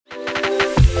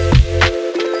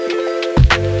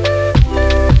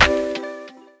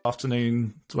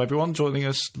afternoon to everyone joining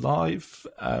us live.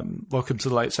 Welcome to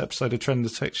the latest episode of Trend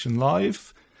Detection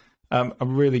Live.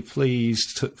 I'm really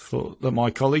pleased that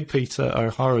my colleague Peter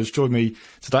O'Hara has joined me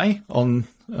today on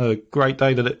a great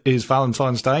day that it is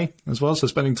Valentine's Day as well, so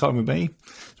spending time with me.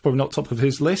 It's probably not top of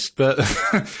his list, but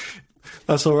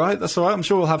that's all right. I'm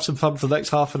sure we'll have some fun for the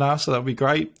next half an hour, so that'll be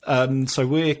great. So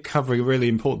we're covering a really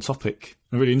important topic,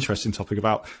 a really interesting topic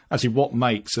about actually what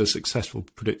makes a successful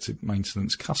predictive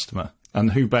maintenance customer, and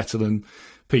who better than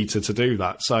Peter to do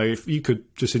that. So if you could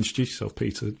just introduce yourself,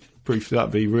 Peter, briefly,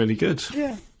 that'd be really good.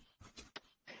 Yeah.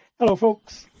 Hello,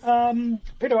 folks.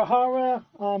 Peter O'Hara.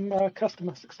 I'm a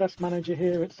customer success manager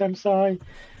here at Senseye.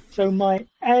 So my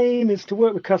aim is to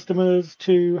work with customers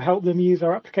to help them use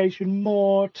our application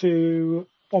more, to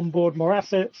onboard more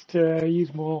assets, to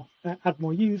use more, add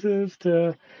more users,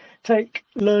 to take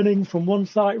learning from one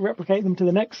site, replicate them to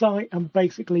the next site, and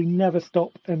basically never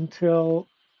stop until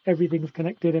everything's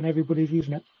connected and everybody's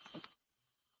using it.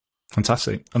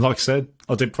 Fantastic. And like I said,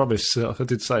 I did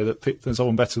say that there's no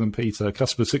one better than Peter,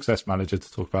 customer success manager,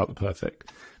 to talk about the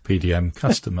perfect PDM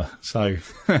customer. So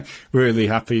really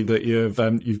happy that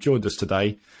you've joined us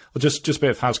today. Well, just a bit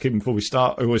of housekeeping before we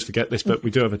start. I always forget this, but we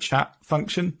do have a chat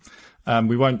function.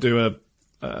 We won't do a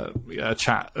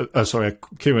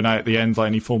Q&A at the end, like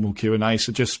any formal Q&A.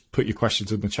 So just put your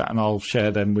questions in the chat and I'll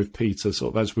share them with Peter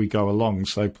sort of as we go along.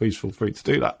 So please feel free to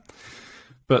do that.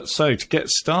 But so to get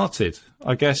started,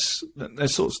 I guess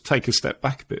let's sort of take a step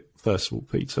back a bit first of all,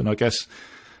 Peter. And I guess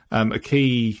a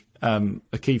key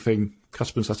thing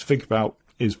customers have to think about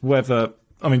is whether,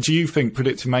 do you think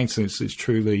predictive maintenance is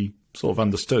truly sort of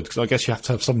understood? Because I guess you have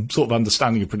to have some sort of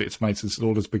understanding of predictive maintenance in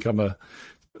order to become a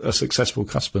successful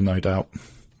customer, no doubt.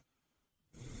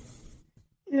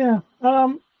 Yeah.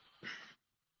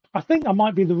 I think I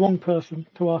might be the wrong person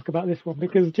to ask about this one,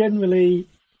 because generally,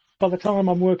 by the time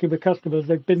I'm working with customers,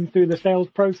 they've been through the sales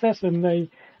process and they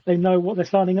know what they're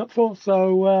signing up for.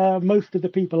 So most of the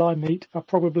people I meet are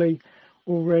probably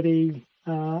already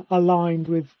aligned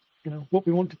with what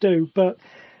we want to do. But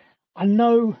I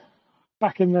know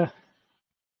back in the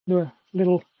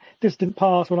little distant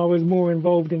past when I was more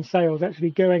involved in sales,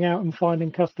 actually going out and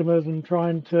finding customers and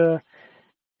trying to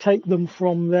take them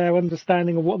from their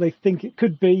understanding of what they think it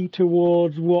could be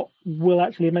towards what will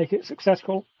actually make it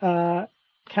successful,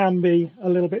 can be a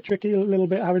little bit tricky, a little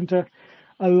bit having to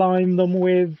align them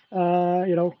with,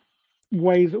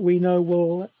 ways that we know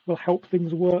will help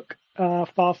things work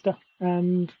faster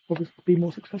and obviously be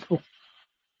more successful.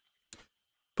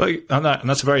 And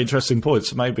that's a very interesting point.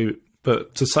 So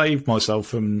but to save myself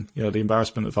from the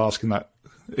embarrassment of asking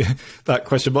that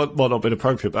question might not be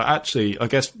appropriate. But actually, I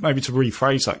guess maybe to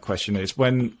rephrase that question is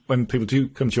when people do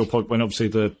come to your point, when obviously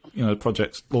the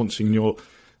project's launching and you're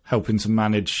helping to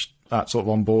manage that sort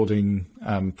of onboarding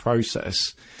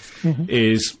process,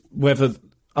 is whether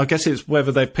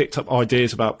they've picked up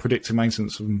ideas about predictive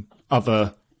maintenance from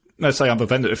other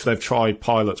vendors, if they've tried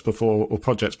pilots before or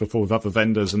projects before with other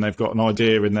vendors and they've got an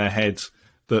idea in their head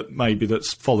that maybe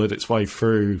that's followed its way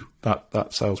through that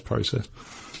sales process.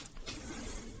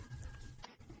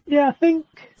 Yeah, I think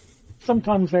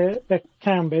sometimes there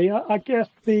can be. I guess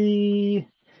the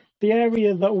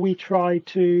area that we try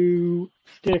to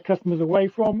steer customers away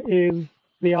from is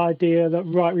the idea that,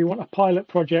 right, we want a pilot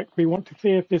project, we want to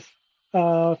see if this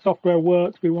software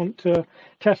works, we want to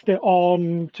test it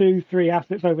on 2-3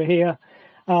 assets over here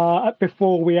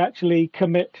before we actually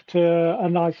commit to a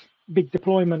nice big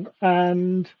deployment.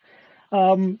 And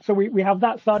so we have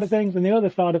that side of things, and the other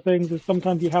side of things is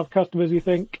sometimes you have customers who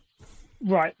think,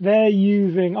 right, they're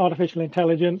using artificial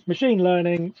intelligence, machine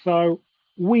learning, so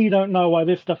we don't know why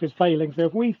this stuff is failing. So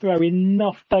if we throw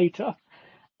enough data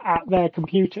at their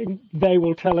computing, they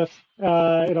will tell us,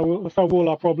 we'll solve all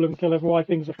our problems, tell us why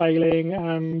things are failing,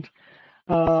 and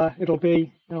it'll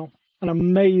be, an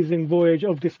amazing voyage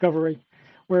of discovery.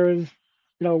 Whereas,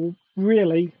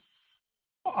 really,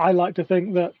 I like to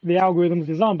think that the algorithm is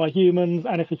designed by humans,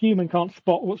 and if a human can't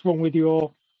spot what's wrong with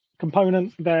your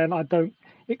components, then I don't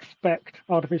expect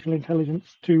artificial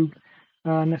intelligence to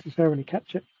necessarily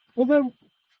catch it. Although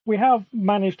we have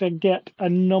managed to get a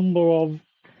number of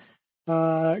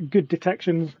good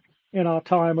detections in our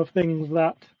time of things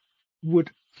that would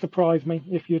surprise me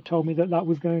if you told me that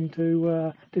was going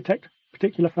to detect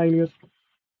particular failures.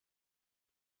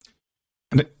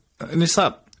 And is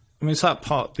that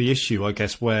part of the issue, I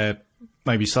guess, where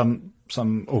maybe some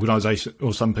organisation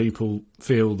or some people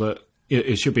feel that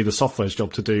it should be the software's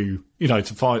job to do, to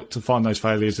find those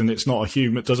failures, and it's not a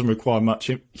human. It doesn't require much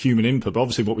human input. But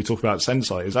obviously, what we talk about at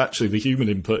Senseye is actually the human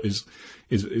input is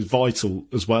vital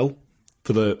as well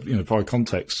for the prior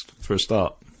context for a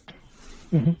start.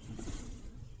 Mm-hmm.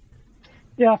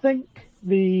 Yeah, I think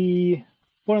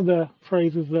one of the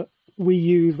phrases that we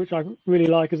use, which I really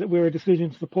like, is that we're a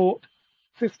decision support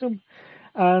system.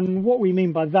 And what we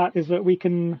mean by that is that we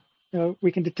can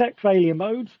detect failure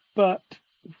modes, but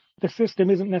the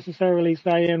system isn't necessarily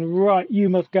saying, right, you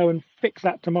must go and fix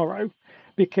that tomorrow,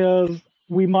 because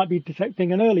we might be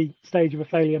detecting an early stage of a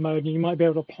failure mode, and you might be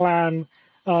able to plan,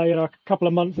 a couple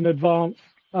of months in advance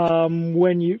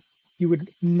when you would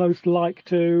most like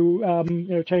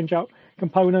to, change out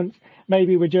components.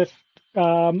 Maybe we're just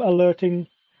alerting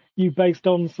you based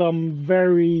on some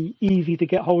very easy to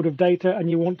get hold of data, and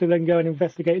you want to then go and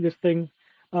investigate this thing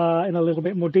in a little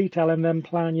bit more detail and then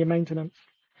plan your maintenance.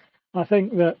 I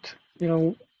think that,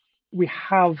 we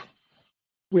have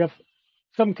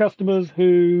some customers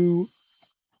who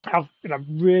have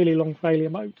really long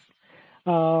failure modes,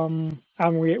 and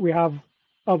we have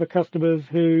other customers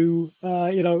who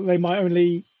they might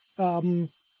only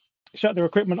shut their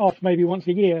equipment off maybe once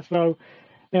a year, so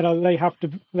they have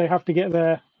to get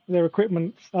their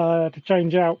equipment to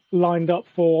change out lined up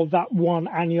for that one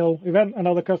annual event, and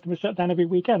other customers shut down every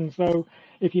weekend. So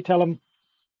if you tell them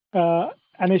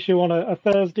an issue on a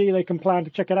Thursday, they can plan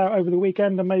to check it out over the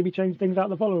weekend and maybe change things out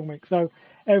the following week. So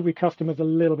every customer is a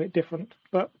little bit different.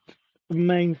 But the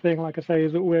main thing, like I say,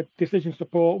 is that we're decision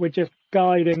support. We're just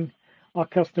guiding our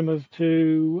customers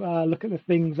to look at the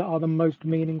things that are the most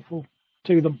meaningful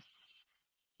to them.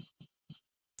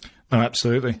 No,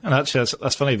 absolutely. And actually,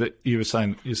 that's funny that you're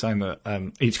saying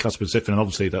that each customer is different. And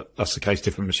obviously, that's the case.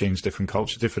 Different machines, different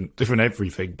culture, different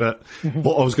everything. But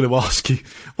what I was going to ask you,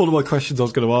 one of my questions I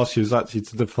was going to ask you is actually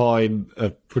to define a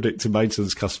predictive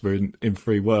maintenance customer in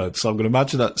 3 words. So I'm going to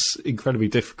imagine that's incredibly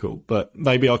difficult. But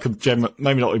maybe I could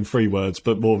maybe not in 3 words,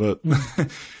 but more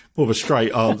of a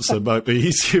straight answer might be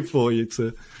easier for you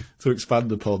to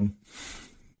expand upon.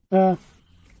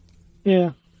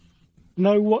 Yeah.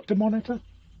 Know what to monitor.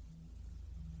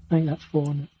 I think that's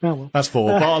 4. Oh, well. That's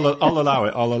 4, but I'll allow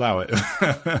it. I'll allow it.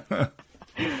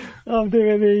 I'm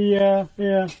doing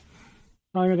the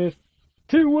I'm going to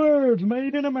 2 words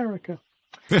made in America.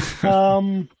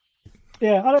 I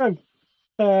don't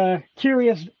know.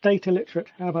 Curious data literate.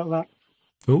 How about that?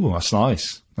 Oh, that's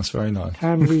nice. That's very nice.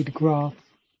 Can read graphs.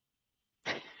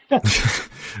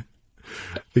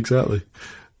 Exactly.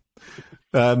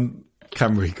 Can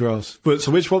read graphs. But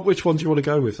so which one do you want to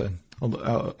go with then?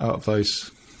 Out of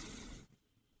those.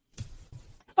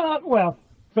 Well,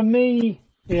 for me,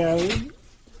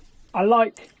 I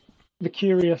like the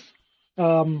curious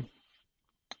element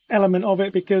of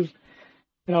it, because,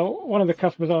 one of the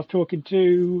customers I was talking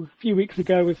to a few weeks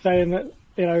ago was saying that,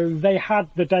 they had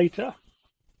the data,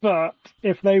 but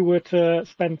if they were to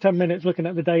spend 10 minutes looking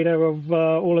at the data of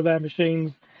all of their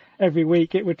machines every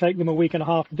week, it would take them a week and a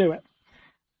half to do it.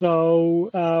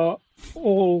 So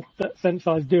all that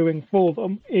Senseye is doing for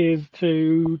them is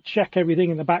to check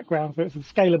everything in the background. So it's a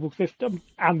scalable system.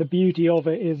 And the beauty of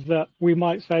it is that we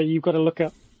might say you've got to look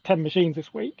at 10 machines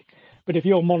this week. But if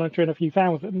you're monitoring a few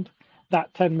thousand,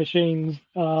 that 10 machines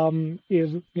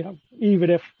is, even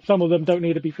if some of them don't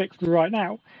need to be fixed right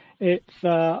now, it's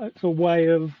a way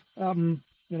of,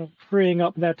 freeing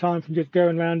up their time from just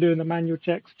going around doing the manual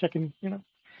checks, checking,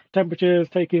 temperatures,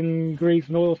 taking grease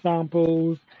and oil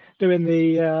samples, doing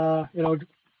the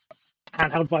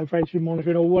handheld vibration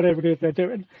monitoring or whatever it is they're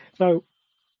doing. So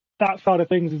that side of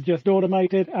things is just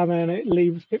automated, and then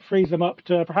it frees them up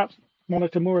to perhaps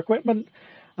monitor more equipment,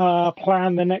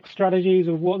 plan the next strategies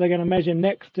of what they're going to measure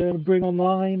next to bring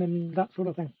online, and that sort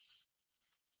of thing.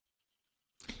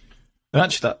 And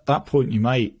actually, that point you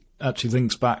made actually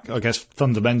links back, I guess,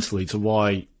 fundamentally to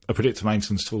why a predictive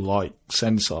maintenance tool like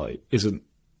Senseye isn't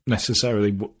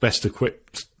necessarily best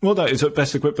equipped. Well, no, it's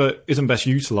best equipped, but isn't best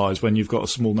utilised when you've got a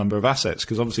small number of assets.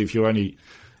 Because obviously, if you only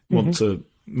want to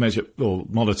measure or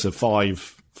monitor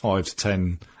 5 to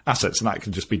 10 assets, and that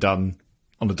can just be done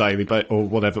on a daily or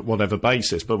whatever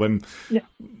basis. But when you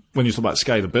talk about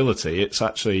scalability, it's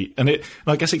actually and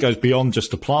I guess it goes beyond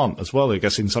just a plant as well. I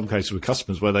guess in some cases with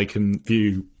customers where they can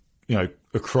view,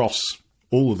 across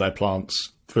all of their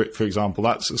plants, for example.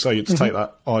 That's so you to take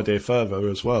that idea further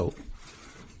as well.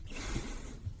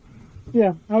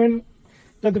 Yeah, I mean,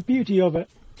 the beauty of it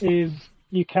is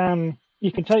you can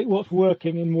take what's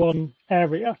working in one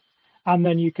area, and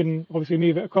then you can obviously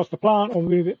move it across the plant or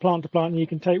move it plant to plant, and you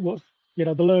can take what's the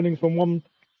learnings from one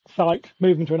site,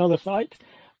 move them to another site,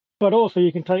 but also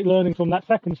you can take learnings from that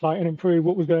second site and improve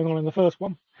what was going on in the first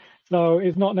one. So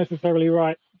it's not necessarily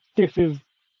right, this is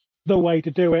the way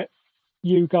to do it,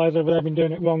 you guys over there have been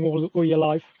doing it wrong all your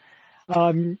life.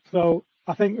 So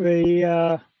I think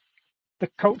the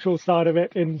cultural side of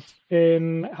it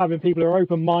in having people who are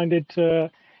open-minded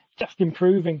to just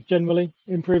improving generally,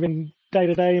 improving day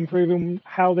to day, improving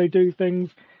how they do things,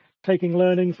 taking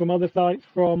learnings from other sites.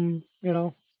 From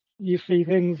you see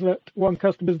things that one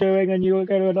customer's doing, and you will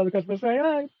go to another customer and say,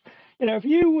 "Hey, if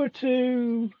you were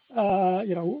to,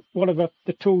 one of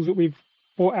the tools that we've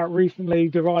brought out recently,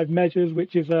 Derived Measures,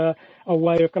 which is a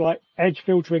way of kind of like edge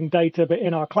filtering data, but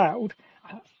in our cloud."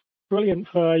 That's brilliant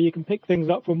for you can pick things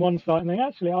up from one site and then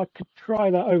actually I could try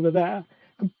that over there.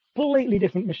 Completely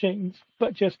different machines,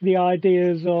 but just the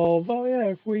ideas of, oh yeah,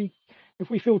 if we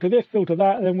filter this, filter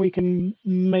that, then we can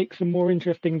make some more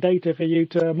interesting data for you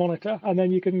to monitor, and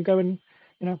then you can go and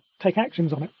take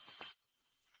actions on it.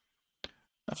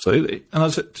 Absolutely. And I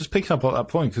was just picking up on that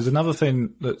point, because another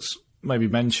thing that's maybe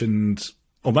mentioned,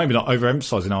 or maybe not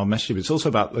overemphasizing our message, but it's also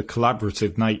about the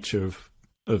collaborative nature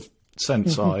of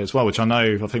Senseye as well, which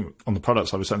I think on the product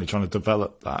side, we're certainly trying to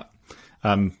develop that.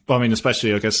 But I mean,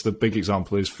 especially, I guess the big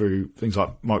example is through things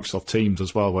like Microsoft Teams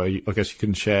as well, where I guess you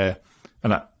can share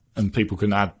and people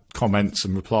can add comments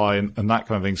and reply and that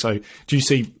kind of thing. So do you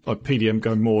see like PDM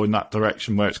going more in that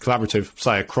direction where it's collaborative,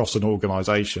 say, across an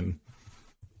organization,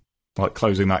 like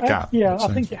closing that gap? Yeah,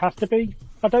 I think it has to be.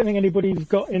 I don't think anybody's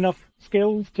got enough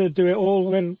skills to do it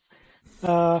all. And,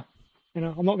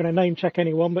 I'm not going to name check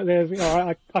anyone, but there's,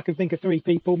 I can think of 3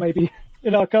 people maybe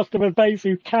in our customer base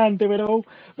who can do it all.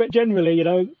 But generally,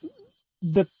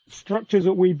 the structures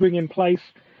that we bring in place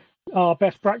are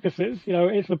best practices.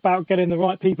 It's about getting the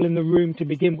right people in the room to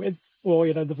begin with,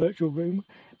 or, the virtual room,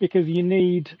 because you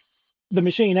need the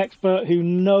machine expert who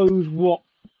knows what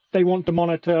they want to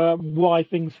monitor, why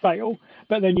things fail.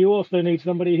 But then you also need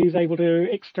somebody who's able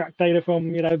to extract data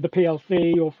from, the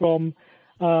PLC or from,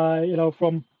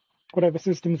 from whatever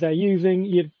systems they're using.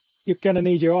 You're going to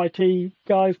need your IT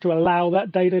guys to allow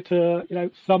that data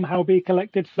to, somehow be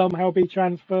collected, somehow be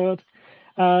transferred.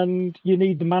 And you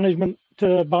need the management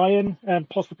to buy in and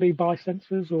possibly buy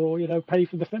sensors or, pay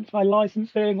for the Senseye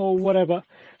licensing or whatever.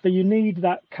 So you need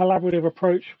that collaborative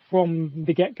approach from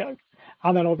the get-go.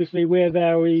 And then obviously we're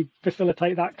there, we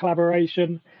facilitate that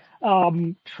collaboration,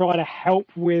 try to help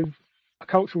with a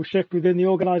cultural shift within the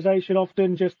organization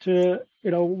often, just to,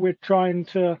 we're trying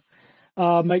to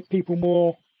make people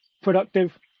more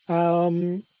productive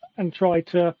and try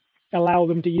to allow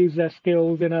them to use their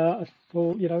skills in a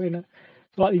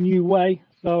slightly new way.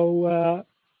 So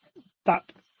that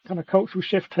kind of cultural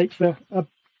shift takes a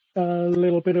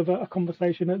little bit of a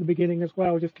conversation at the beginning as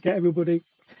well, just to get everybody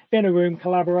in a room,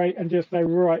 collaborate, and just say,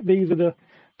 right, these are the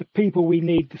people we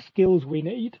need, the skills we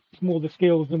need. It's more the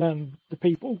skills than then the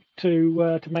people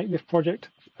to make this project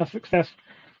a success.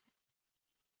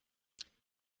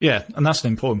 Yeah, and that's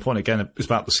an important point. Again, it's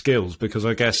about the skills, because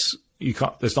I guess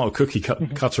there's not a cookie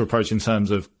cutter approach in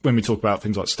terms of when we talk about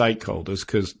things like stakeholders,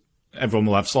 because everyone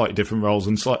will have slightly different roles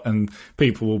and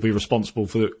people will be responsible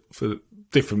for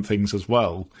different things as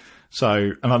well.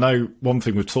 So, and I know one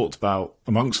thing we've talked about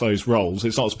amongst those roles,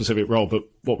 it's not a specific role, but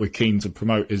what we're keen to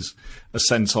promote is a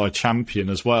Senseye champion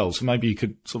as well. So maybe you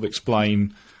could sort of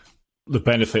explain the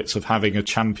benefits of having a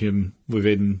champion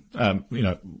within,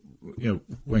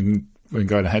 when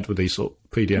going ahead with these sort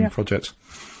of PDM projects.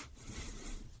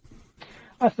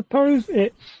 I suppose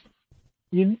it's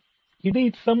you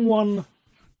need someone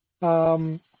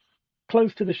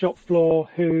close to the shop floor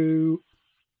who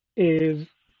is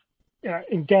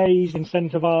engaged,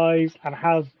 incentivized, and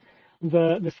has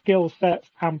the skill sets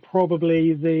and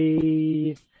probably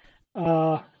the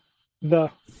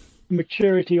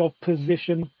maturity of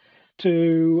position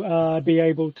to be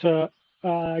able to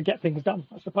get things done,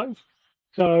 I suppose.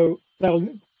 So they'll,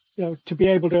 to be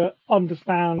able to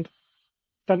understand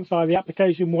Senseye, the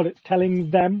application, what it's telling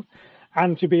them,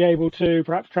 and to be able to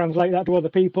perhaps translate that to other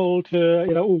people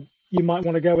to, you might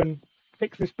want to go and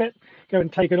fix this bit, go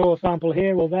and take an oil sample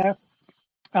here or there.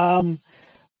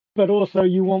 But also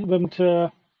you want them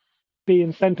to be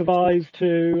incentivized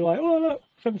to like, oh, look,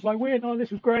 Senseye win, oh,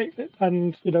 this is great.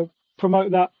 And,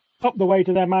 promote that up the way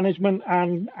to their management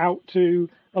and out to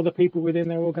other people within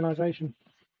their organization.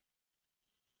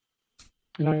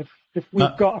 If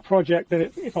we've got a project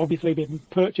that it's obviously been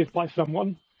purchased by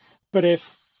someone, but if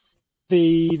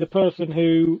the person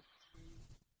who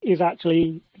is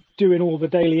actually doing all the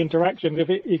daily interactions,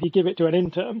 if you give it to an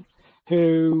intern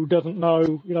who doesn't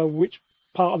know, which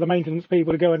part of the maintenance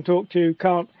people to go and talk to,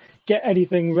 can't get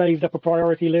anything raised up a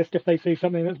priority list if they see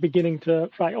something that's beginning to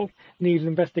fail, needs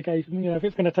investigation. If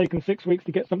it's going to take them 6 weeks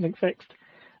to get something fixed,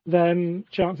 then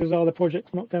chances are the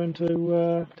project's not going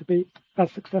to be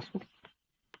as successful.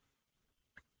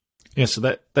 Yeah, so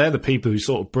they're the people who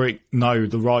sort of know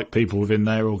the right people within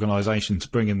their organisation to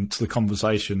bring into the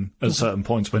conversation at certain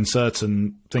points when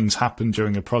certain things happen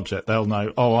during a project. They'll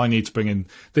know, oh, I need to bring in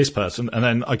this person. And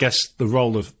then I guess the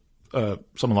role of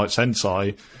someone like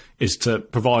Senseye is to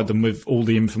provide them with all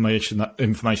the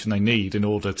information they need in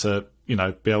order to,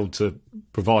 be able to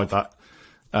provide that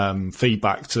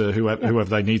feedback to whoever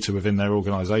they need to within their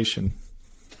organisation.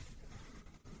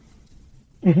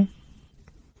 Mm-hmm.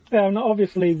 Yeah, and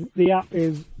obviously the app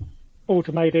is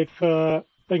automated for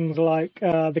things like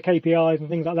the KPIs and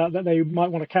things like that they might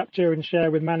want to capture and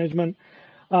share with management.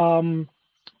 And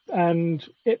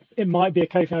it might be a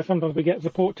case, sometimes we get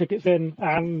support tickets in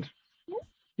and,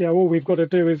 all we've got to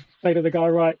do is say to the guy,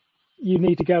 right, you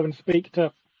need to go and speak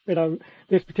to,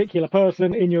 this particular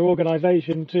person in your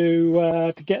organization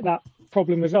to get that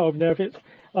problem resolved. If it's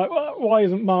like, well, why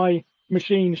isn't my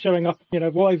machine showing up?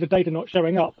 Why is the data not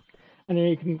showing up? And then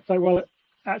you can say, well,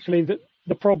 actually,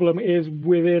 the problem is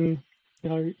within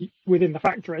the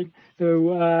factory.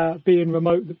 So being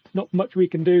remote, there's not much we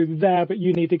can do there, but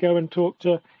you need to go and talk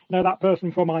to that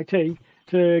person from IT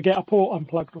to get a port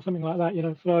unplugged or something like that.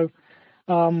 So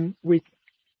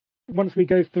once we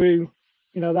go through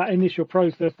that initial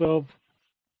process of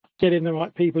getting the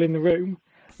right people in the room,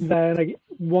 then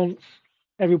once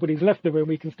everybody's left the room,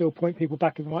 we can still point people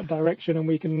back in the right direction, and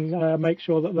we can make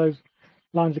sure that those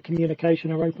lines of communication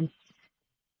are open.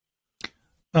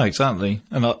 No, exactly.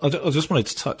 And I just wanted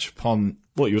to touch upon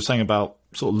what you were saying about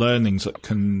sort of learnings that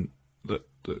come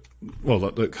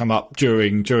up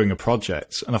during a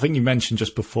project. And I think you mentioned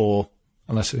just before,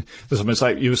 unless there's some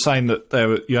mistake, you were saying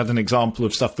that you had an example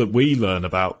of stuff that we learn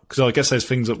about, because I guess there's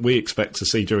things that we expect to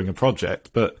see during a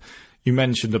project, but you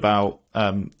mentioned about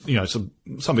something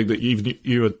that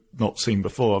you had not seen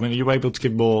before. I mean, are you able to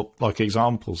give more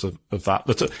examples of that?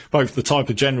 Both the type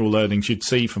of general learnings you'd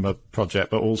see from a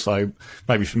project, but also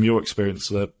maybe from your experience,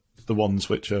 the ones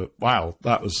which are, wow,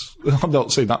 I've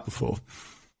not seen that before.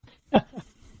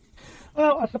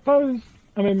 Well, I suppose,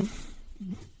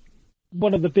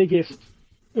 one of the biggest,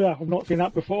 I've not seen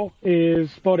that before,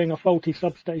 is spotting a faulty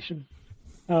substation,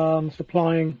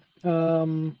 supplying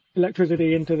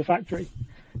electricity into the factory.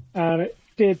 And it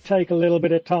did take a little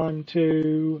bit of time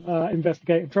to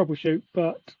investigate and troubleshoot,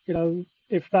 but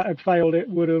if that had failed, it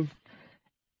would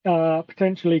have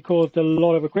potentially caused a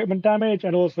lot of equipment damage,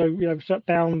 and also shut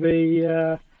down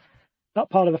that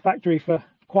part of the factory for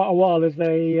quite a while as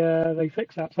they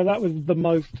fix that. So that was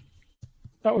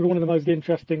one of the most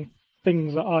interesting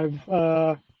things that I've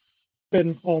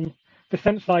been on the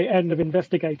Senseye end of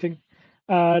investigating,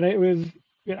 and it was.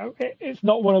 It's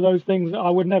not one of those things that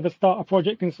I would never start a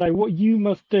project and say, what you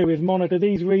must do is monitor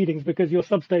these readings because your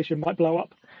substation might blow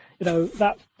up.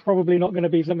 That's probably not going to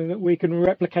be something that we can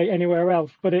replicate anywhere else.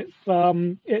 But it's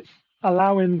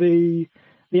allowing the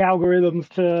algorithms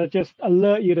to just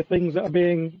alert you to things that are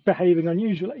behaving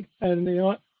unusually. And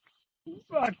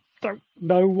I don't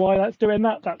know why that's doing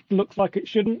that. That looks like it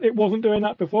shouldn't. It wasn't doing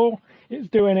that before. It's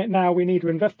doing it now. We need to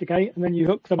investigate. And then you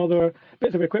hook some other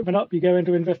bits of equipment up, you go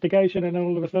into investigation, and then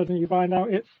all of a sudden you find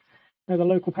out it's the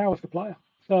local power supplier.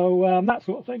 So that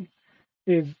sort of thing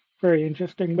is very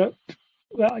interesting. But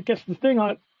I guess the thing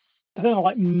I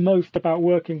like most about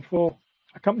working for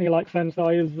a company like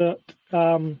Senseye is that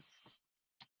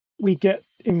we get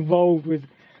involved with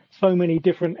so many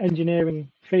different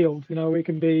engineering fields. We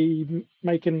can be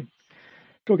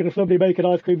talking to somebody making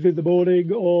ice creams in the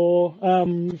morning, or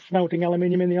smelting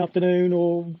aluminium in the afternoon,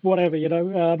 or whatever.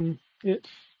 It's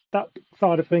that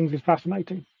side of things is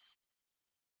fascinating.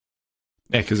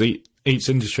 Yeah, because each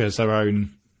industry has their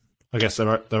own, I guess,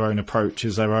 their own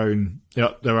approaches, their own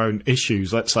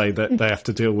issues. Let's say that they have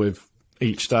to deal with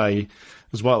each day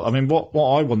as well. I mean, what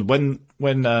I wonder when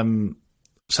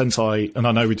Senseye, and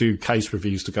I know we do case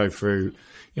reviews to go through,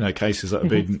 cases that have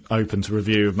been open to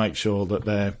review and make sure that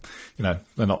they're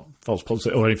not false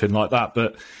positive or anything like that.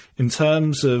 But in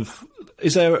terms of,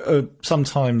 is there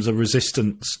sometimes a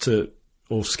resistance to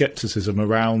or skepticism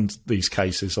around these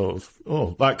cases of,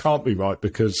 oh, that can't be right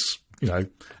because,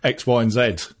 X, Y, and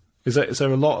Z? Is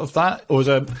there a lot of that, or is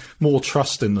there more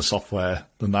trust in the software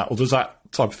than that? Or does that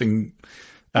type of thing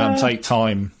take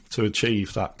time to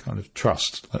achieve that kind of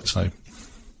trust, let's say?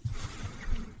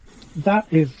 That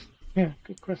is,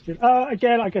 good question.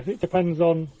 Again, I guess it depends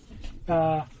on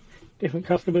different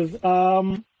customers.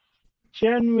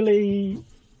 Generally,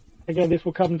 again, this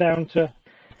will come down to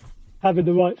having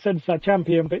the right Senseye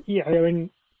champion. But you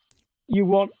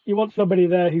want somebody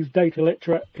there who's data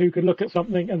literate, who can look at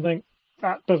something and think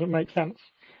that doesn't make sense.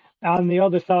 And the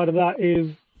other side of that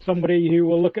is somebody who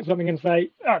will look at something and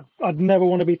say, I'd never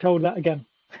want to be told that again.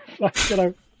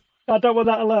 I don't want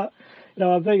that alert.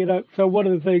 I think, so one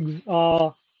of the things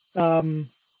are,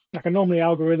 like a normally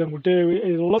algorithm will do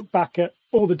is look back at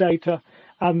all the data,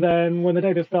 and then when the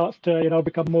data starts to,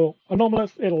 become more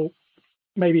anomalous, it'll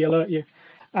maybe alert you.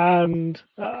 And,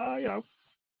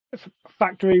 it's a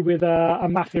factory with a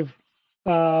massive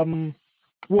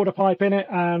water pipe in it,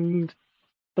 and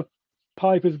the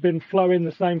pipe has been flowing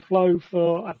the same flow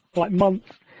for like months,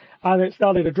 and it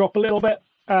started to drop a little bit.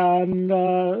 And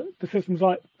the system's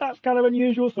like, that's kind of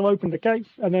unusual, so open the case.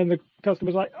 And then the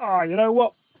customer's like, oh, you know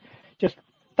what? Just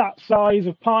that size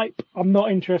of pipe, I'm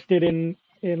not interested in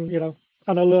an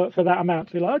alert for that amount.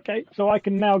 So you're like, okay, so I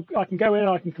can go in,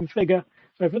 I can configure.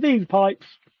 So for these pipes,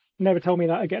 never tell me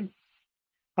that again.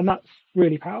 And that's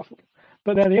really powerful.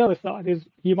 But then the other side is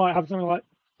you might have something like,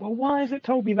 well, why has it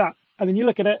told me that? And then you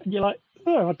look at it and you're like,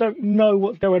 oh, I don't know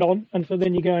what's going on. And so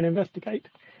then you go and investigate.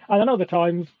 And then other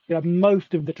times,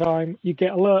 most of the time, you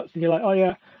get alerts and you're like, oh,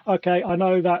 yeah, okay, I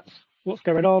know that's what's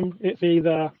going on. It's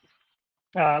either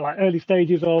like early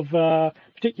stages of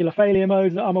particular failure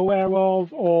modes that I'm aware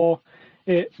of, or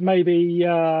it's maybe,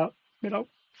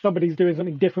 somebody's doing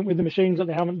something different with the machines that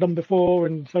they haven't done before.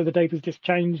 And so the data's just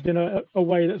changed in a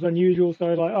way that's unusual. So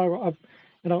like, oh,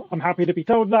 I'm happy to be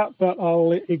told that, but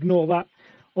I'll ignore that.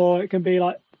 Or it can be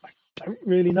like, I don't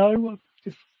really know.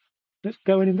 Just let's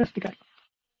go and investigate.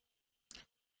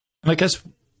 And I guess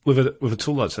with a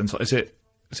tool like Senseye, is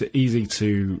it easy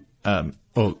to,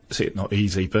 or is it not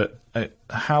easy, but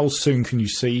how soon can you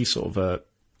see sort of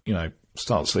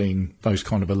start seeing those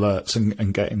kind of alerts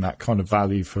and getting that kind of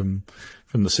value from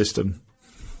the system?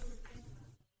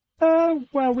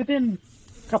 Well, within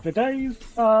a couple of days.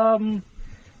 So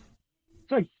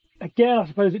again, I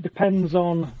suppose it depends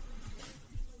on.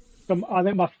 I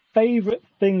think my favourite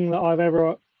thing that I've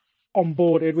ever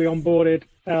onboarded, we onboarded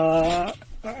a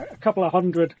couple of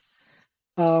hundred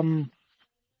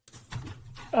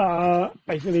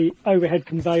basically overhead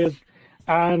conveyors,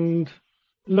 and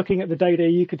looking at the data,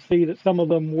 you could see that some of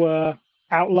them were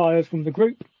outliers from the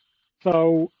group.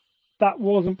 So that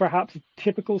wasn't perhaps a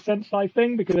typical Senseye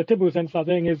thing, because a typical Senseye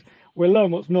thing is we'll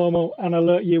learn what's normal and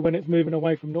alert you when it's moving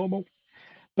away from normal.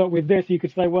 But with this, you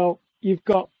could say, well, you've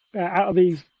got out of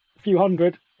these few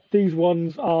hundred, these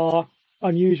ones are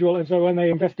unusual. And so when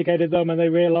they investigated them and they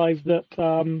realized that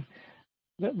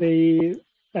they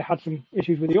had some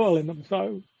issues with the oil in them.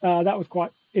 So that was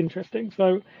quite interesting.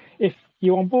 So if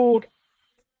you onboard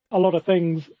a lot of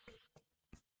things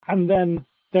and then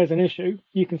there's an issue,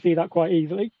 you can see that quite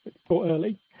easily or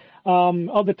early.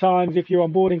 Other times, if you're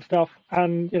onboarding stuff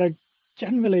and,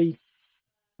 generally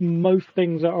most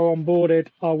things that are onboarded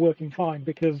are working fine,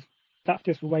 because that's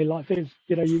just the way life is.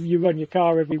 You run your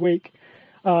car every week.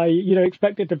 You don't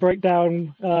expect it to break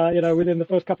down, within the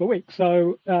first couple of weeks.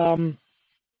 So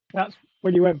that's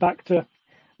when you went back to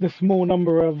the small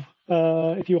number of,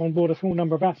 if you onboard a small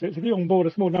number of assets. If you onboard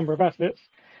a small number of assets,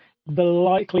 the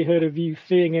likelihood of you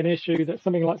seeing an issue that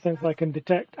something like Senseye can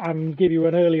detect and give you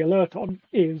an early alert on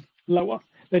is lower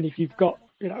than if you've got,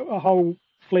 a whole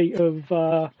fleet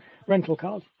of rental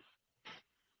cars.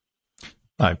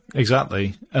 No,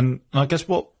 exactly. And I guess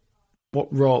what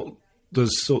role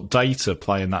does sort of data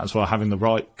play in that as well, having the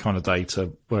right kind of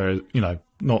data where,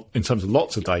 not in terms of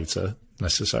lots of data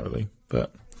necessarily,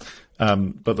 but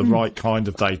the right kind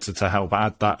of data to help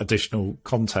add that additional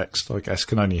context, I guess,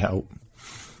 can only help.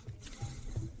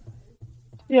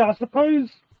 Yeah, I suppose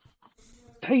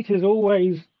data is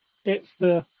always, it's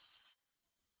the,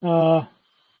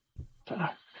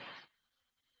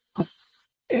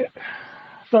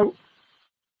 so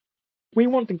we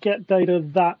want to get data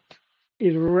that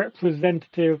is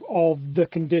representative of the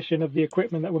condition of the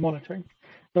equipment that we're monitoring.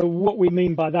 So what we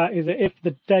mean by that is that if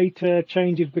the data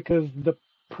changes because the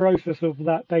process of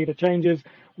that data changes,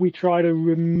 we try to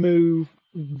remove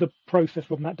the process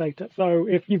from that data. So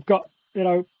if you've got,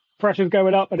 pressure's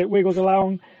going up and it wiggles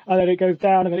along, and then it goes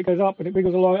down and then it goes up and it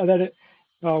wiggles along, and then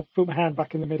I'll put my hand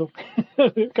back in the middle.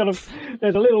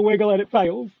 There's a little wiggle and it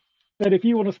fails. Then if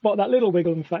you want to spot that little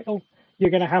wiggle and fail,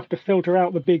 you're going to have to filter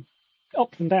out the big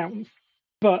ups and downs.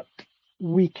 But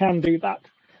we can do that.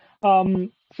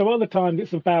 So other times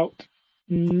it's about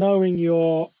knowing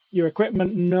your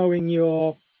equipment, knowing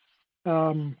your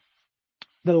the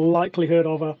likelihood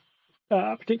of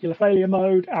a particular failure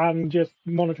mode, and just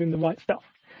monitoring the right stuff,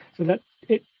 so that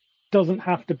it doesn't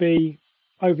have to be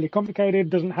overly complicated,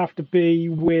 doesn't have to be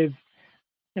with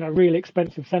really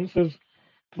expensive sensors.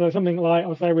 So something like,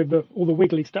 I'll say, with all the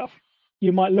wiggly stuff,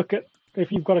 you might look at,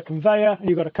 if you've got a conveyor and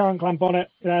you've got a current clamp on it,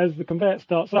 as the conveyor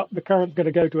starts up, the current's going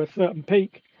to go to a certain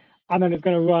peak, and then it's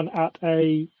going to run at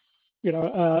a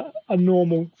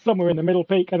normal, somewhere in the middle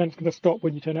peak, and then it's going to stop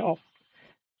when you turn it off.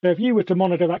 So if you were to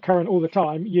monitor that current all the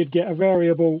time, you'd get a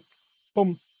variable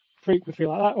boom frequency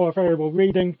like that, or a variable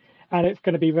reading, and it's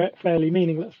going to be fairly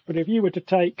meaningless. But if you were to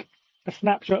take a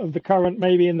snapshot of the current,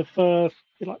 maybe in the first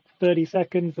 30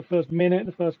 seconds, the first minute,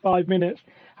 the first 5 minutes,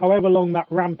 however long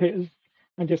that ramp is,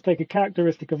 and just take a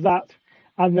characteristic of that,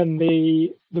 and then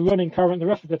the running current the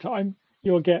rest of the time,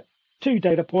 you'll get 2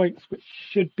 data points which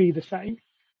should be the same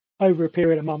over a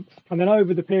period of months. And then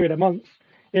over the period of months,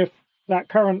 if that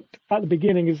current at the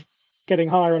beginning is getting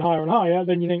higher and higher and higher,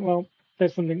 then you think, well,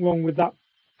 there's something wrong with that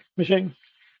machine.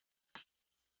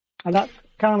 And that's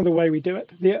kind of the way we do it.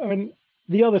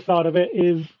 The other side of it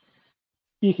is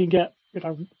you can get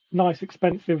nice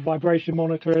expensive vibration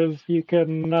monitors. You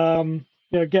can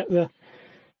get the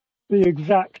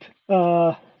exact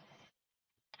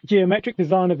geometric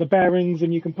design of the bearings,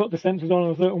 and you can put the sensors on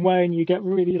in a certain way, and you get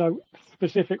really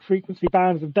specific frequency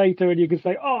bands of data, and you can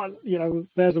say,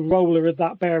 there's a roller of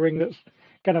that bearing that's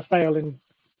going to fail in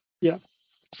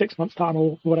 6 months time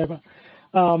or whatever.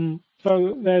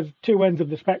 So there's 2 ends of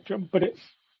the spectrum, but it's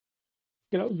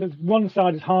there's one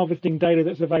side is harvesting data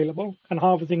that's available, and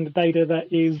harvesting the data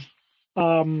that is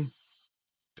going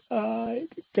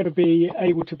to be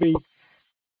able to be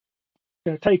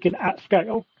taken at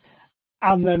scale,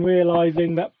 and then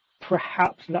realizing that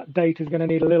perhaps that data is going to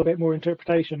need a little bit more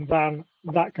interpretation than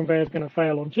that conveyor is going to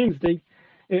fail on Tuesday.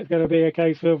 It's going to be a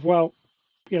case of, well,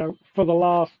 for the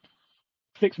last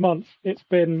 6 months, it's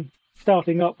been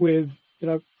starting up with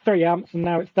 3 amps, and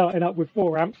now it's starting up with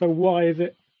 4 amps. So why is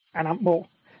it an amp more?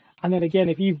 And then again,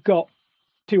 if you've got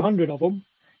 200 of them,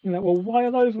 well, why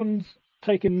are those ones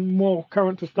taking more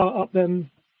current to start up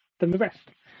than the rest?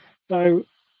 So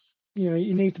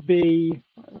you need to be,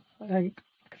 I think,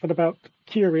 about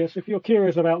curious. If you're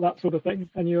curious about that sort of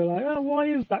thing, and you're like, oh, why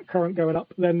is that current going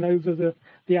up? Then those are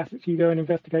the assets you go and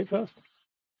investigate first.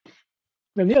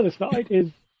 Then the other side is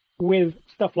with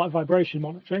stuff like vibration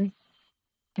monitoring.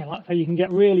 Like so you can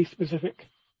get really specific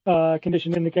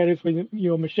condition indicators for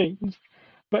your machines,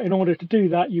 but in order to do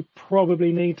that, you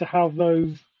probably need to have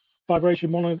those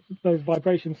vibration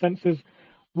sensors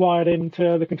wired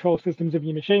into the control systems of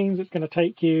your machines. It's going to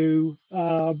take you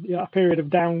a period of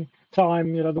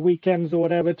downtime, the weekends or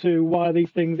whatever, to wire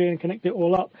these things in and connect it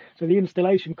all up. So the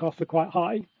installation costs are quite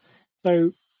high.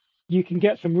 So you can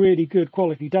get some really good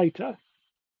quality data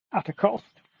at a cost,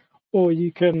 or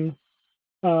you can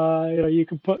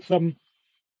put some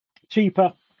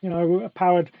cheaper,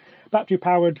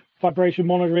 battery-powered vibration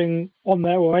monitoring on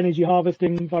there, or energy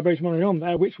harvesting vibration monitoring on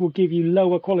there, which will give you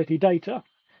lower quality data,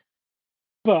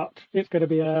 but it's going to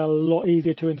be a lot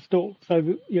easier to install. So,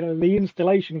 the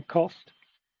installation cost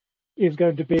is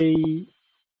going to be,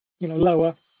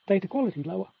 lower, data quality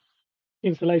lower.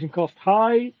 Installation cost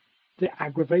high, the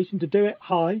aggravation to do it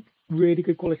high, really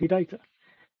good quality data.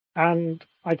 And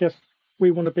I guess we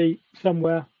want to be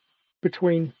somewhere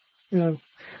between, the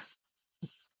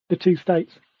 2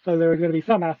 states. So there are going to be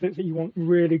some assets that you want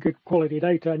really good quality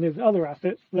data, and there's other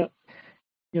assets that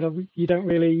you don't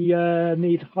really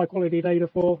need high quality data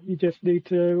for. You just need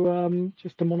to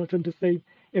monitor them to see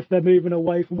if they're moving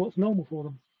away from what's normal for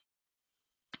them.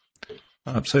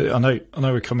 Absolutely. I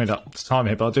know we're coming up to time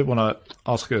here, but I did want to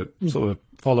ask a sort of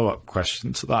follow-up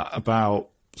question to that about,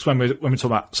 so when we talk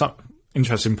about some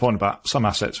interesting point about some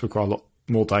assets require a lot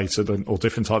more data or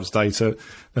different types of data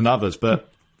than others.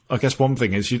 But I guess one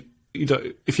thing is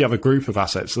if you have a group of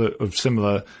assets of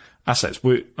similar assets,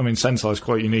 Senseye is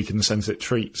quite unique in the sense it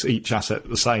treats each asset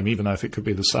the same, even though if it could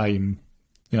be the same,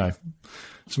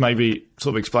 So maybe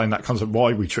sort of explain that concept,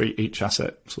 why we treat each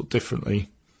asset sort of differently,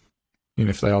 even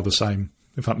if they are the same,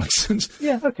 if that makes sense.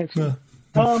 Yeah, okay. So,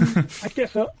 I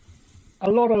guess a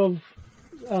lot of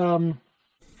so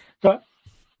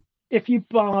if you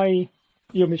buy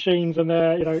your machines and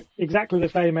they're exactly the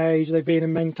same age, they've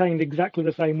been maintained exactly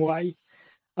the same way,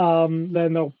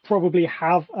 then they'll probably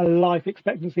have a life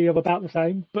expectancy of about the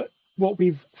same. But what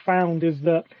we've found is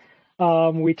that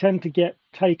we tend to get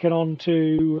taken on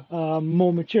to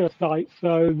more mature sites.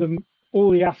 So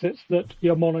all the assets that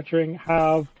you're monitoring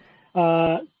have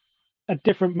a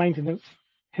different maintenance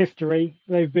history.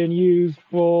 They've been used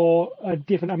for a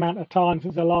different amount of time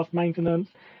since their last maintenance.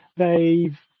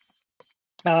 They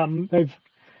might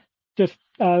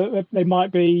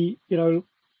be,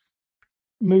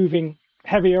 moving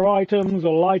heavier items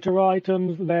or lighter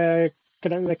items. They're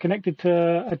connected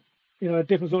to a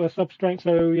different sort of substrate.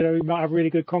 So you might have really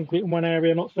good concrete in one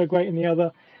area, not so great in the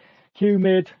other.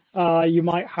 Humid. You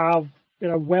might have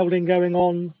welding going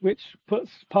on, which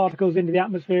puts particles into the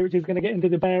atmosphere, which is going to get into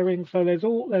the bearing. So there's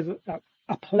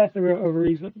a plethora of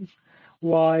reasons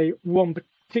why one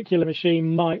particular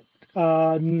machine might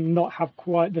not have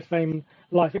quite the same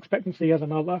life expectancy as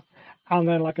another. And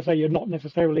then, like I say, you're not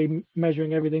necessarily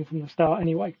measuring everything from the start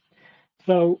anyway.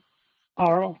 So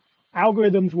our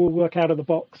algorithms will work out of the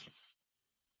box.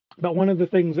 But one of the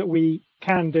things that we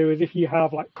can do is if you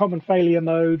have like common failure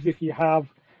modes, if you have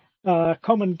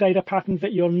common data patterns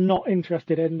that you're not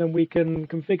interested in, then we can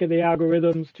configure the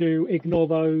algorithms to ignore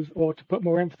those or to put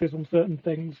more emphasis on certain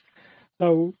things.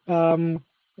 So,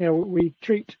 we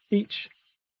treat each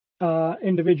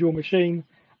individual machine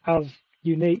as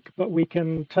unique, but we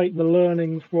can take the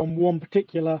learnings from one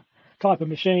particular type of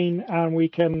machine and we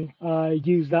can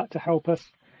use that to help us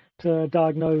to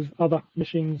diagnose other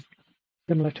machines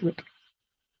similar to it.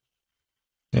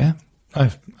 Yeah,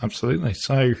 absolutely.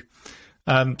 So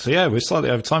yeah, we're slightly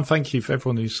over time. Thank you for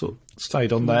everyone who sort of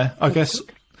stayed on there. I guess,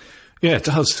 yeah, it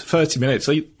does. 30 minutes.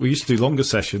 We used to do longer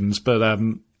sessions, but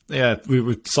yeah,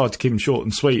 we decided to keep them short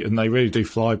and sweet, and they really do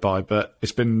fly by. But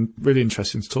it's been really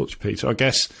interesting to talk to you, Peter. I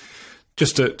guess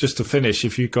just to finish,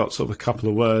 if you've got sort of a couple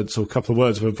of words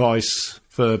of advice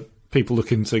for people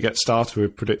looking to get started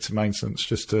with predictive maintenance,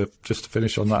 just to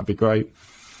finish on, that'd be great.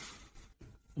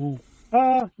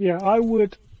 Yeah, I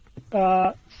would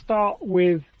start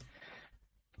with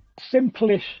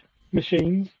simplish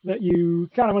machines that you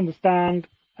kind of understand,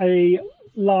 a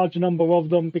large number of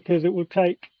them, because it will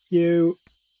take you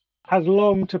as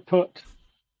long to put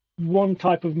one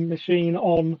type of machine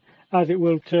on as it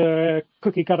will to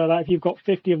cookie cutter that. If you've got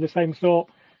 50 of the same sort,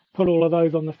 put all of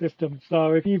those on the system.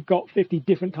 So if you've got 50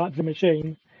 different types of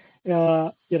machine,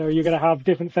 you're going to have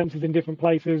different sensors in different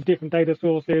places, different data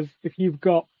sources. If you've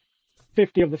got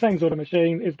 50 of the same sort of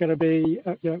machine, it's going to be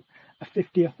a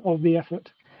 50th of the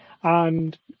effort,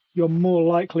 and you're more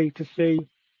likely to see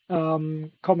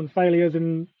common failures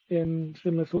in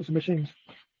similar sorts of machines.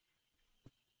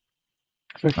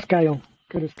 So scale,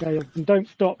 go to scale, and don't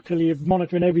stop till you're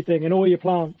monitoring everything in all your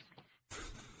plants.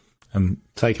 And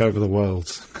take over the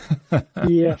world.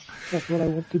 Yes, that's what I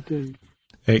want to do.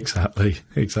 Exactly.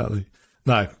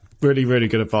 No, really, really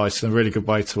good advice and a really good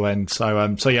way to end.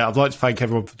 So yeah, I'd like to thank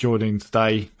everyone for joining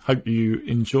today. Hope you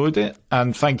enjoyed it,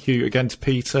 and thank you again to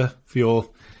Peter for your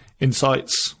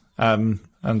insights and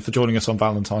for joining us on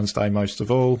Valentine's Day most of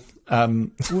all.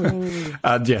 And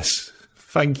yes,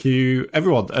 thank you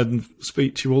everyone, and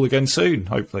speak to you all again soon,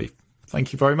 hopefully.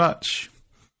 Thank you very much.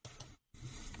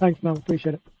 Thanks, Mel.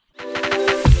 Appreciate it.